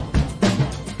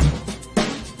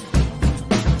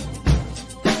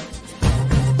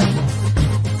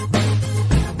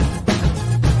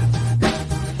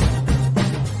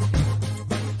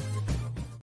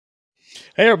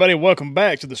Hey, everybody, welcome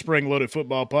back to the Spring Loaded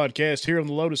Football Podcast here on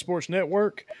the Loaded Sports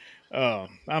Network.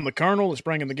 I'm the Colonel that's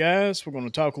bringing the guys. We're going to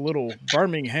talk a little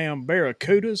Birmingham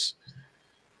Barracudas.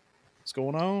 What's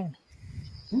going on?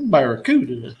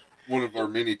 Barracudas. One of our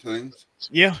many teams.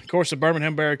 Yeah, of course, the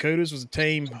Birmingham Barracudas was a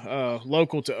team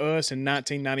local to us in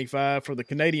 1995 for the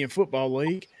Canadian Football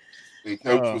League. And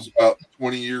Coach was about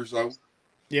 20 years old.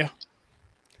 Yeah.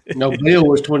 No, Bill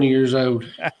was 20 years old.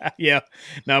 Yeah.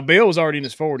 Now, Bill was already in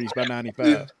his 40s by 95.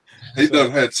 Yeah. He done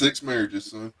had 6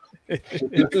 marriages, son.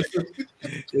 He was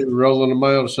rolling them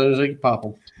out as soon as he could pop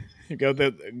them. You got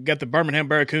the Birmingham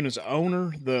Barracudas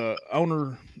owner. The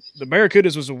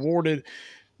Barracudas was awarded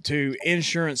to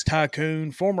insurance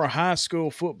tycoon, former high school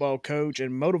football coach,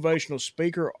 and motivational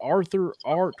speaker Arthur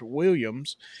Art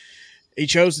Williams. He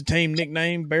chose the team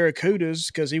nickname Barracudas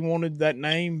because he wanted that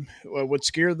name would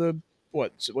scare the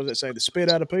what does it say? The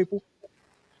spit out of people.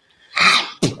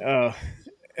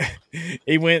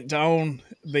 He went to own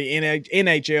the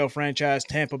NHL franchise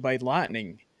Tampa Bay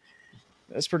Lightning.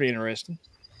 That's pretty interesting.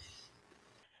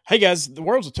 Hey guys, the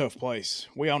world's a tough place.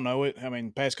 We all know it. I mean,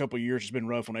 the past couple of years has been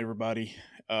rough on everybody.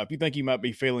 If you think you might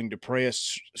be feeling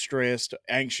depressed, stressed,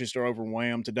 anxious, or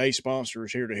overwhelmed, today's sponsor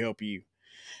is here to help you.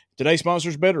 Today's sponsor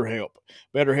is BetterHelp.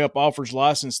 BetterHelp offers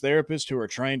licensed therapists who are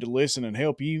trained to listen and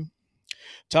help you.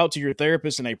 Talk to your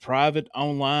therapist in a private,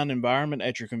 online environment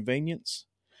at your convenience.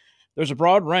 There's a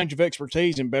broad range of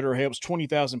expertise in BetterHelp's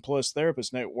 20,000-plus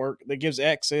therapist network that gives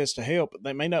access to help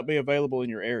that may not be available in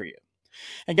your area.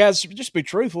 And guys, just be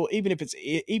truthful. Even if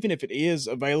it is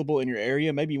available in your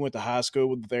area, maybe you went to high school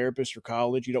with a therapist or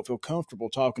college, you don't feel comfortable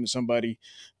talking to somebody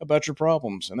about your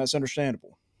problems, and that's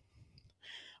understandable.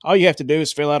 All you have to do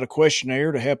is fill out a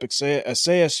questionnaire to help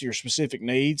assess your specific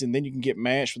needs, and then you can get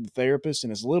matched with a therapist in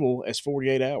as little as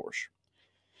 48 hours.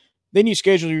 Then you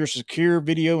schedule your secure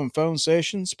video and phone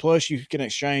sessions, plus you can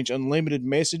exchange unlimited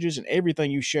messages, and everything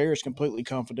you share is completely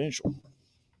confidential.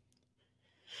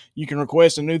 You can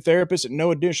request a new therapist at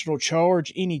no additional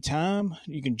charge anytime.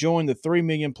 You can join the 3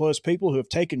 million plus people who have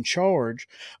taken charge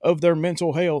of their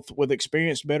mental health with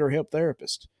experienced BetterHelp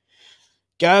therapists.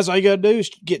 Guys, all you got to do is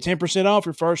get 10% off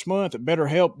your first month at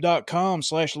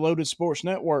betterhelp.com/loaded sports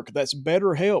network. That's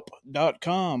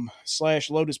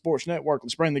betterhelp.com/loaded sports network.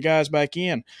 Let's bring the guys back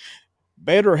in.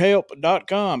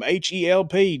 betterhelp.com,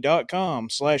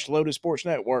 HELP.com/loaded sports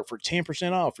network for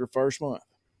 10% off your first month.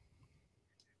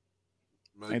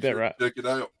 Ain't that right? Check it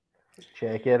out.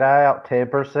 Check it out.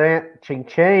 10%. Ching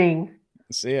ching.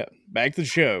 That's it. Back to the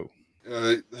show.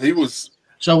 He was.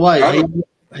 So, wait,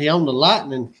 he owned the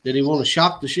Lightning. Did he want to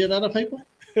shock the shit out of people?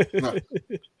 No.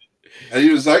 He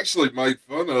was actually made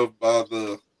fun of by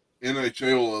the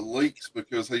NHL elites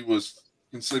because he was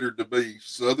considered to be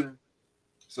Southern.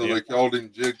 So they called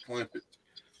him Jed Clampett.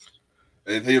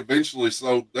 And he eventually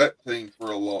sold that team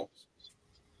for a loss.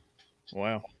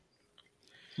 Wow.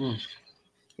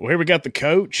 Well, here we got the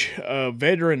coach.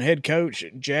 Veteran head coach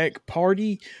Jack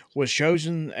Pardee was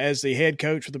chosen as the head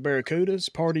coach for the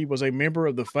Barracudas. Pardee was a member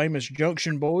of the famous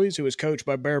Junction Boys, who was coached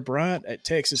by Bear Bryant at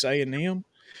Texas A&M.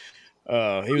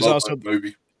 He was also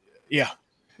movie. Yeah.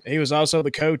 He was also the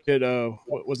coach at the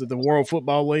World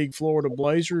Football League Florida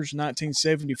Blazers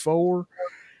 1974,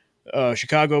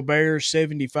 Chicago Bears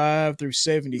 75 through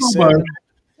 77,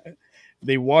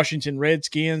 the Washington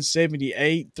Redskins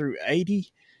 78 through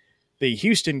 80. The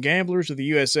Houston Gamblers of the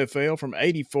USFL from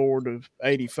 84 to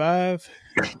 85.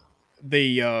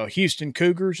 The Houston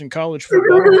Cougars in college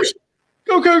football.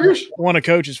 Go Cougars! One of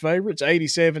Coach's favorites,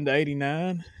 87 to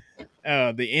 89.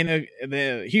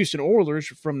 The Houston Oilers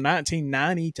from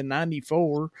 1990 to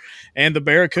 94. And the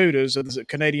Barracudas of the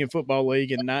Canadian Football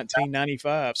League in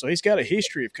 1995. So he's got a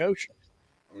history of coaching.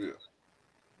 Oh,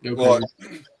 yeah. Well,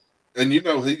 and you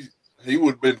know, he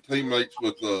would have been teammates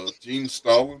with Gene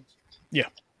Stallings. Yeah.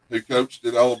 Who coached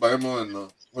at Alabama and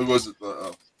who was it?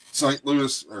 The St.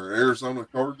 Louis or Arizona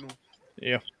Cardinals.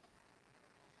 Yeah.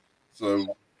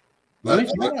 So I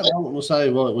want to say,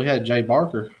 well, we had Jay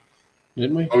Barker,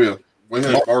 didn't we? Oh yeah, we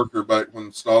had Barker back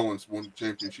when Stallings won the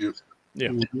championship. Yeah.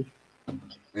 Mm-hmm.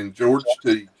 And George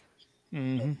Teague.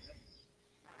 Mm-hmm.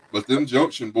 But them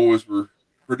Junction Boys were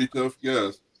pretty tough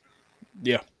guys.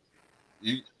 Yeah.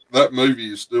 That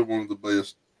movie is still one of the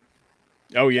best.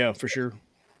 Oh yeah, for sure.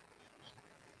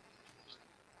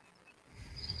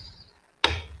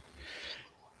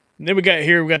 And then we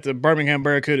got the Birmingham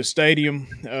Barracuda Stadium.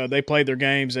 They played their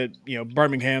games at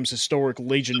Birmingham's historic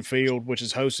Legion Field, which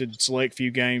has hosted select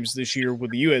few games this year with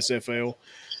the USFL.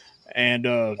 And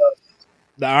the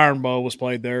Iron Bowl was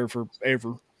played there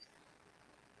forever.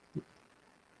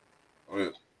 Oh yeah,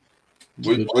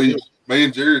 me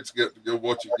and Jared's got to go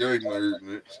watch a game there,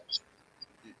 and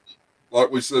like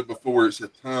we said before, it's a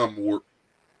time warp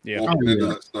Yeah. walking into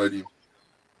that stadium.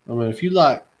 I mean, if you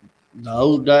like the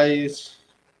old days,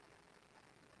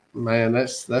 man,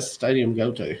 that's the stadium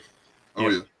go to. Oh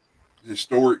yeah,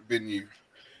 historic venue.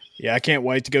 Yeah, I can't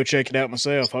wait to go check it out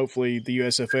myself. Hopefully, the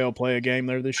USFL play a game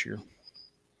there this year.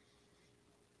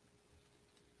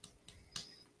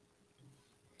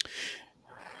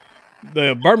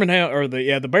 The Birmingham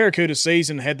the Barracuda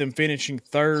season had them finishing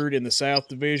third in the South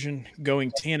Division,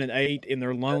 going 10-8 in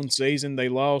their lone season. They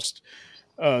lost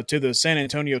to the San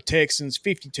Antonio Texans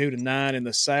 52-9 in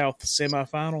the South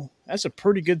semifinal. That's a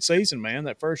pretty good season, man.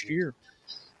 That first year,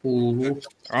 Mm-hmm.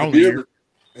 or only year.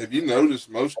 Have you noticed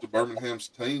most of Birmingham's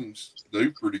teams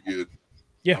do pretty good?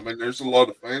 Yeah. I mean, there's a lot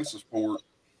of fan support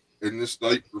in this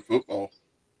state for football.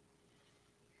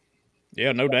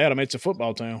 Yeah, no doubt. I mean, it's a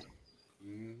football town.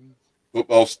 Mm-hmm.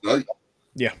 Football state.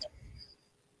 Yeah.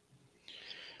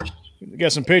 We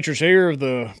got some pictures here of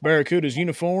the Barracudas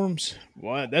uniforms.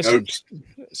 Wow, that's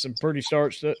some pretty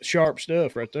sharp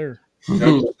stuff right there.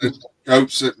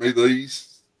 Coach sent me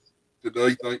these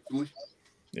today, thankfully.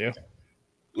 Yeah.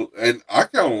 And I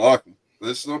kind of like them.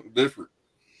 That's something different.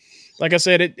 Like I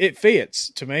said, it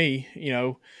fits to me, you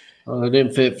know. Well, it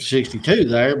didn't fit for 62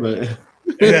 there, but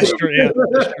that's true. Yeah,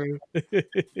 that's true.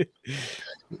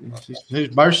 Who's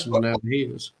bursting now? He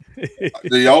is.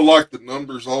 Do y'all like the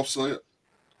numbers offset?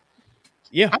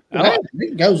 Yeah,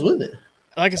 it goes with it.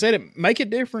 Like I said, make it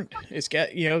different. It's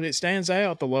got, you know, it stands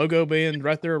out. The logo being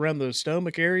right there around the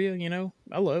stomach area, you know,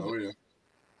 I love it. Oh yeah.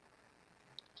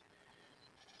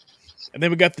 And then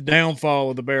we got the downfall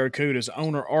of the Barracudas.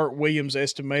 Owner Art Williams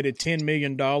estimated $10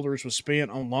 million was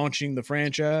spent on launching the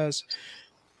franchise.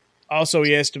 Also,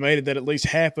 he estimated that at least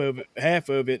half of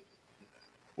it,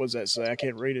 what does that say? I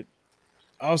can't read it.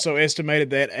 Also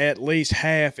estimated that at least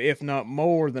half, if not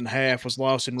more than half, was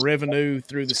lost in revenue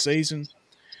through the season.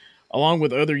 Along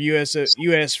with other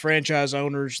U.S. franchise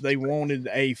owners, they wanted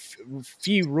a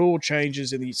few rule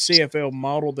changes in the CFL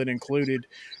model that included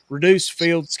reduced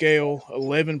field scale,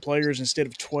 11 players instead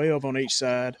of 12 on each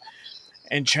side,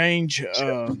 and change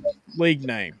league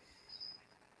name.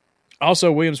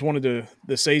 Also, Williams wanted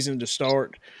the season to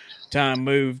start time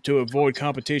move to avoid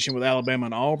competition with Alabama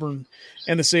and Auburn,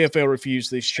 and the CFL refused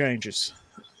these changes.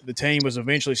 The team was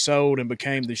eventually sold and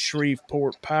became the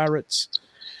Shreveport Pirates.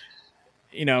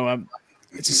 You know,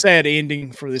 it's a sad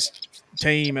ending for this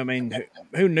team. I mean,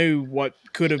 who knew what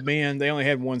could have been? They only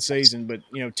had one season, but,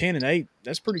 you know, 10-8,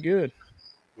 that's pretty good.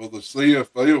 Well, the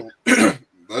CFL,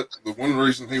 the one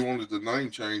reason he wanted the name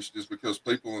changed is because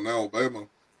people in Alabama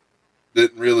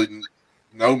didn't really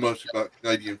know much about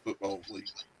Canadian Football League.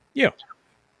 Yeah.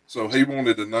 So he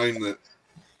wanted a name that,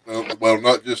 well,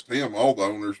 not just him, all the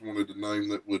owners wanted a name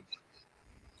that would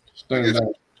Stand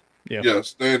out. Yeah,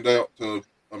 stand out to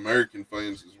American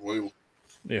fans as well.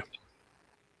 Yeah.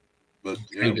 But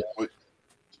yeah,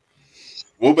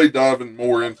 we'll be diving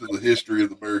more into the history of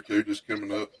the Barracudas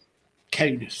coming up.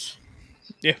 Cadus.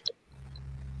 Yeah.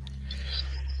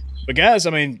 But guys,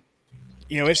 I mean,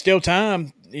 you know, it's still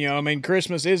time. You know, I mean,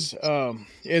 Christmas is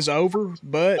over,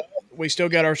 but we still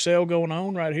got our sale going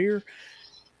on right here.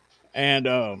 And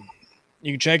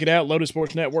you can check it out,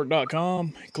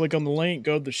 lotusportsnetwork.com. Click on the link,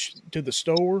 go to the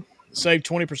store. Save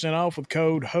 20% off with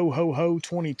code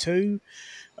HOHOHO22.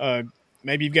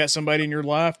 Maybe you've got somebody in your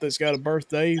life that's got a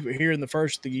birthday here in the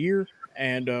first of the year.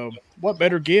 And what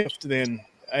better gift than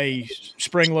a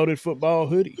spring-loaded football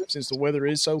hoodie since the weather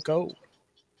is so cold?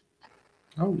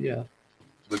 Oh, yeah.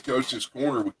 The coach's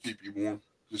corner would keep you warm.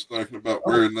 Just thinking about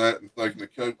wearing that and thanking the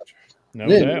coach. No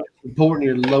doubt. Supporting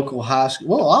your local high school.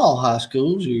 Well, all high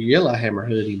schools, your Yellowhammer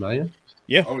hoodie, man.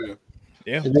 Yeah. Oh, yeah.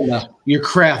 Yeah. And then your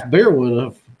craft beer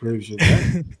would approves of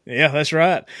that. Yeah, that's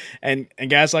right. And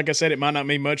guys, like I said, it might not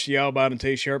mean much to y'all buying a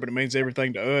T-shirt, but it means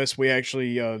everything to us. We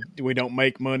actually we don't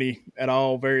make money at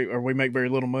all, we make very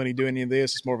little money doing any of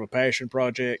this. It's more of a passion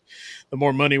project. The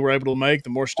more money we're able to make, the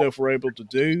more stuff we're able to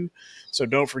do. So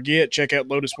don't forget, check out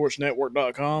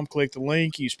lotusportsnetwork.com. Click the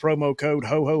link, use promo code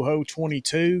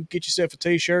HOHOHO22. Get yourself a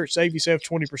T-shirt, save yourself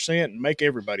 20%, and make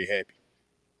everybody happy.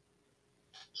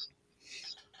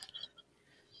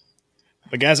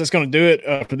 But guys, that's going to do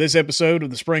it for this episode of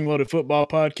the Spring Loaded Football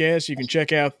Podcast. You can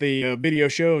check out the video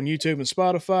show on YouTube and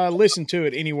Spotify. Listen to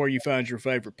it anywhere you find your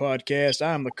favorite podcast.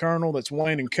 I'm the Colonel. That's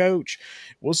Wayne and Coach.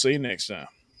 We'll see you next time.